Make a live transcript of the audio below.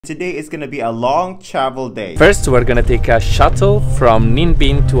Today is gonna be a long travel day. First, we're gonna take a shuttle from Ninh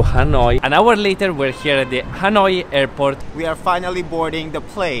Binh to Hanoi. An hour later, we're here at the Hanoi airport. We are finally boarding the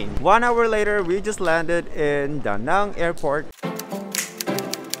plane. 1 hour later, we just landed in Da Nang airport.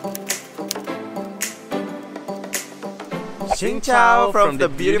 Xin chào from the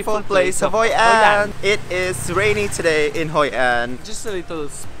beautiful place of Hoi An. It is rainy today in Hoi An. Just a little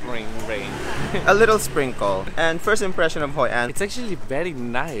spring rain. A little sprinkle. And first impression of Hoi An. It's actually very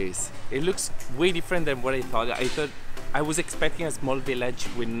nice. It looks way different than what I thought. I was expecting a small village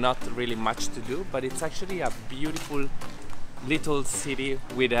with not really much to do, but it's actually a beautiful little city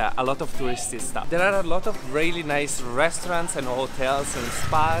with a lot of touristy stuff. There are a lot of really nice restaurants and hotels and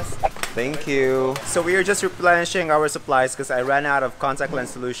spas. Thank you. So we are just replenishing our supplies because I ran out of contact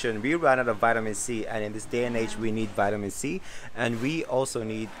lens solution. We ran out of vitamin C, and in this day and age we need vitamin C, and we also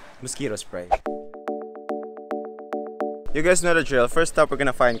need mosquito spray. You guys know the drill. First up, we're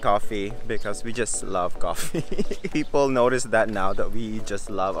gonna find coffee because we just love coffee. People notice that now that we just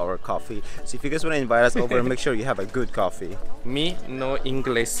love our coffee. So if you guys want to invite us over, make sure you have a good coffee. Me, no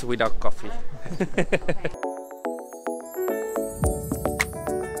English without coffee.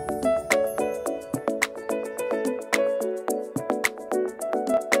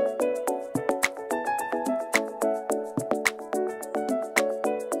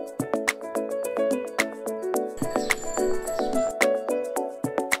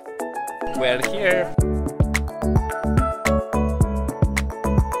 We're here.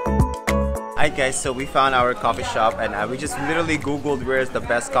 Alright guys, so we found our coffee shop, and we just literally googled where is the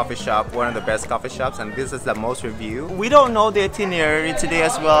best coffee shop, one of the best coffee shops, and this is the most review. We don't know the itinerary today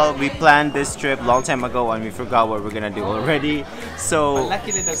as well. We planned this trip long time ago and we forgot what we're gonna do already. So but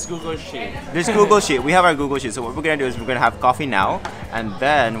luckily there's Google Sheet. There's Google Sheet. We have our Google Sheet. So what we're gonna do is we're gonna have coffee now, and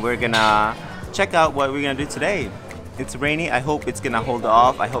then we're gonna check out what we're gonna do today. It's rainy. I hope it's gonna hold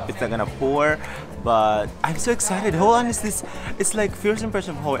off. I hope it's not gonna pour, but I'm so excited. Hoi An is this, it's like first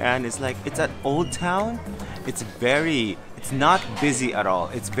impression of Hoi An is like, it's an old town. It's not busy at all.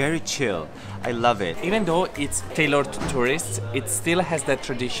 It's very chill. I love it. Even though it's tailored to tourists, it still has that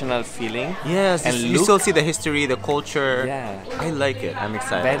traditional feeling. Yes, and you still see the history, the culture. Yeah, I like it. I'm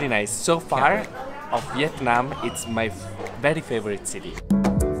excited. Very nice. So far, of Vietnam, it's my very favorite city.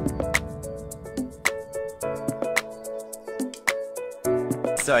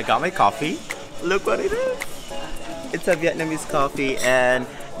 So I got my coffee. Look what it is. It's a Vietnamese coffee, and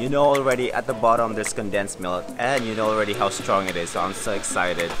you know already at the bottom there's condensed milk, and you know already how strong it is, so I'm so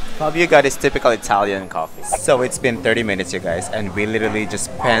excited. Fabio got his typical Italian coffee. So it's been 30 minutes, you guys, and we literally just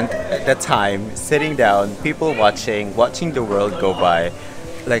spent the time sitting down, people watching the world go by.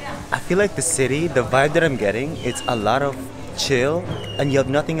 Like, I feel like the city, the vibe that I'm getting, it's a lot of chill, and you have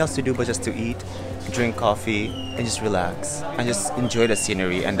nothing else to do but just to eat, drink coffee, and just relax and just enjoy the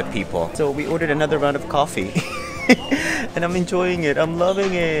scenery and the people. So we ordered another round of coffee and I'm enjoying it. I'm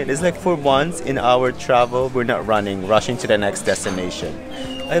loving it. It's like for once in our travel, we're not rushing to the next destination.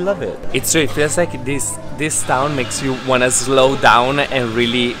 I love it. It's true. It feels like this town makes you want to slow down and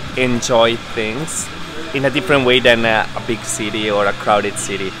really enjoy things in a different way than a big city or a crowded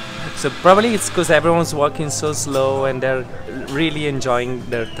city. So probably it's because everyone's walking so slow and they're really enjoying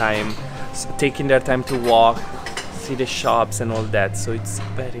their time, taking their time to walk, see the shops and all that, so it's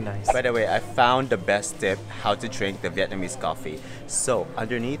very nice. By the way, I found the best tip how to drink the Vietnamese coffee. So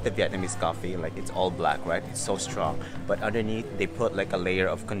underneath the Vietnamese coffee, like it's all black, right? It's so strong, but underneath they put like a layer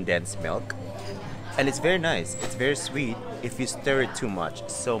of condensed milk, and it's very nice. It's very sweet if you stir it too much.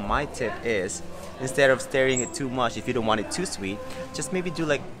 So my tip is, instead of stirring it too much, if you don't want it too sweet, just maybe do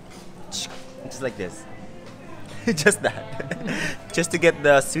like just like this. Just that. Just to get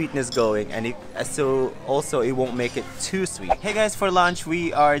the sweetness going, and so also it won't make it too sweet. Hey guys, for lunch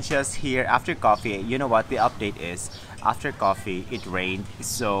we are just here after coffee. You know what the update is? After coffee it rained,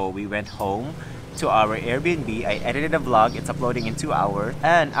 so we went home to our Airbnb. I edited a vlog, it's uploading in 2 hours,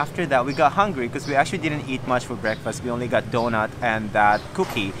 and after that we got hungry because we actually didn't eat much for breakfast. We only got donut and that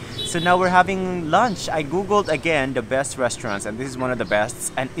cookie. So now we're having lunch. I googled again the best restaurants, and this is one of the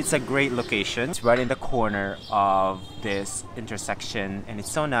best, and it's a great location. It's right in the corner of this intersection, and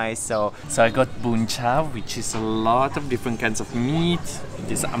it's so nice. So I got bún chả, which is a lot of different kinds of meat,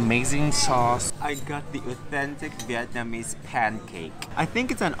 this amazing sauce. I got the authentic Vietnamese pancake. I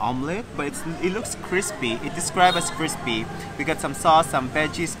think it's an omelette, but it looks crispy. It described as crispy. We got some sauce, some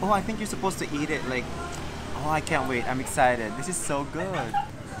veggies. Oh, I think you're supposed to eat it like, oh, I can't wait. I'm excited. This is so good.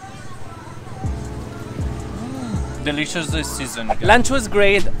 Deliciously seasoned. Lunch was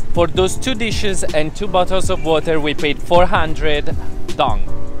great. For those 2 dishes and 2 bottles of water, we paid 400 dong.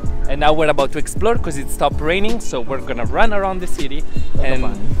 And now we're about to explore because it stopped raining, so we're gonna run around the city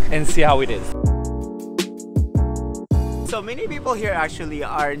and see how it is. So many people here actually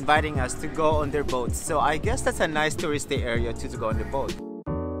are inviting us to go on their boats. So I guess that's a nice touristy area to go on the boat.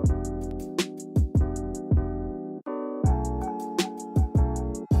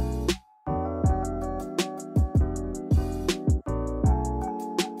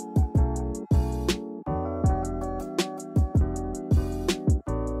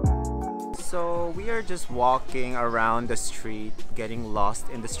 So we are just walking around the street, getting lost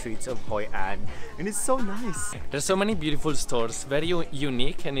in the streets of Hoi An, and it's so nice. There's so many beautiful stores, very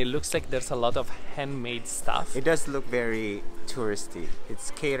unique, and it looks like there's a lot of handmade stuff. It does look very touristy.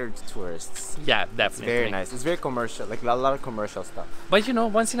 It's catered to tourists. Yeah, definitely. It's very nice. It's very commercial, like a lot of commercial stuff. But you know,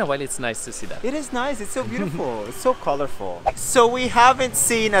 once in a while it's nice to see that. It is nice. It's so beautiful. It's so colorful. So we haven't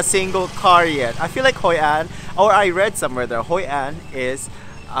seen a single car yet. I feel like Hoi An, or I read somewhere that Hoi An is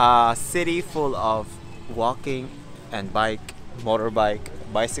a city full of walking and motorbike,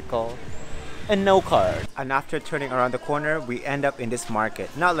 bicycle, and no car. And after turning around the corner, we end up in this market.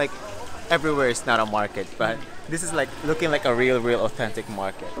 Not like everywhere is not a market, but this is like looking like a real authentic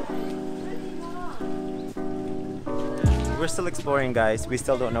market. We're still exploring, guys. We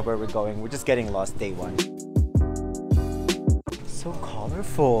still don't know where we're going. We're just getting lost day one. So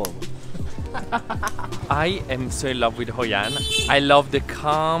colorful. I am so in love with Hoi An. I love the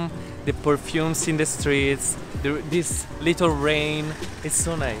calm, the perfumes in the streets, this little rain. It's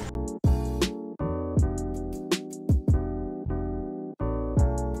so nice.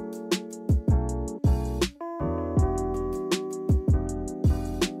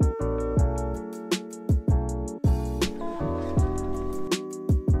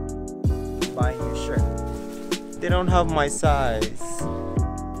 Buying your shirt. They don't have my size.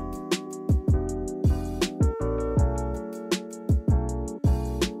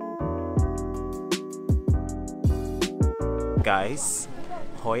 Guys,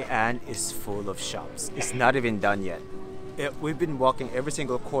 Hoi An is full of shops. It's not even done yet. We've been walking every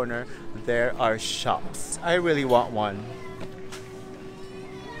single corner. There are shops. I really want one.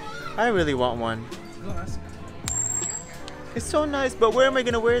 I really want one. It's so nice, but where am I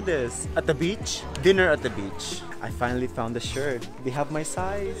gonna wear this? At the beach? Dinner at the beach. I finally found the shirt. They have my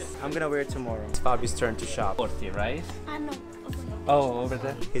size. I'm gonna wear it tomorrow. It's Fabio's turn to shop. 40, right? No. Oh, over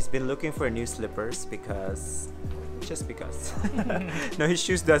there. He's been looking for new slippers just because. No, his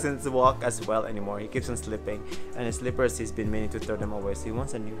shoes doesn't walk as well anymore. He keeps on slipping, and his slippers, he's been meaning to throw them away, so he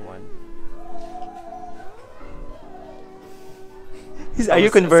wants a new one. Are you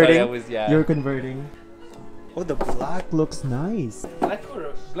converting? Sorry, yeah. You're converting. Oh, the black looks nice. Black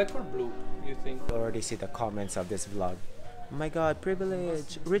or blue, you think? You already see the comments of this vlog. Oh my god,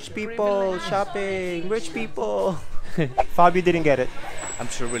 privilege. Rich people shopping. Rich people. Fabio didn't get it. I'm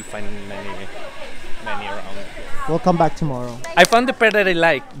sure we'll find many around. We'll come back tomorrow. I found the pair that I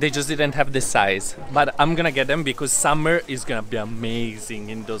like. They just didn't have the size. But I'm gonna get them because summer is gonna be amazing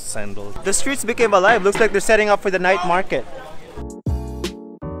in those sandals. The streets became alive. Looks like they're setting up for the night market.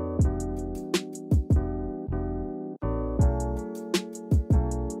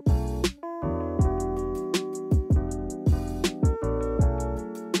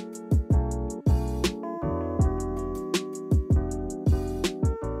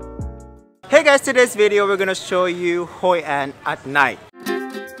 Hey guys, today's video we're gonna show you Hoi An at night.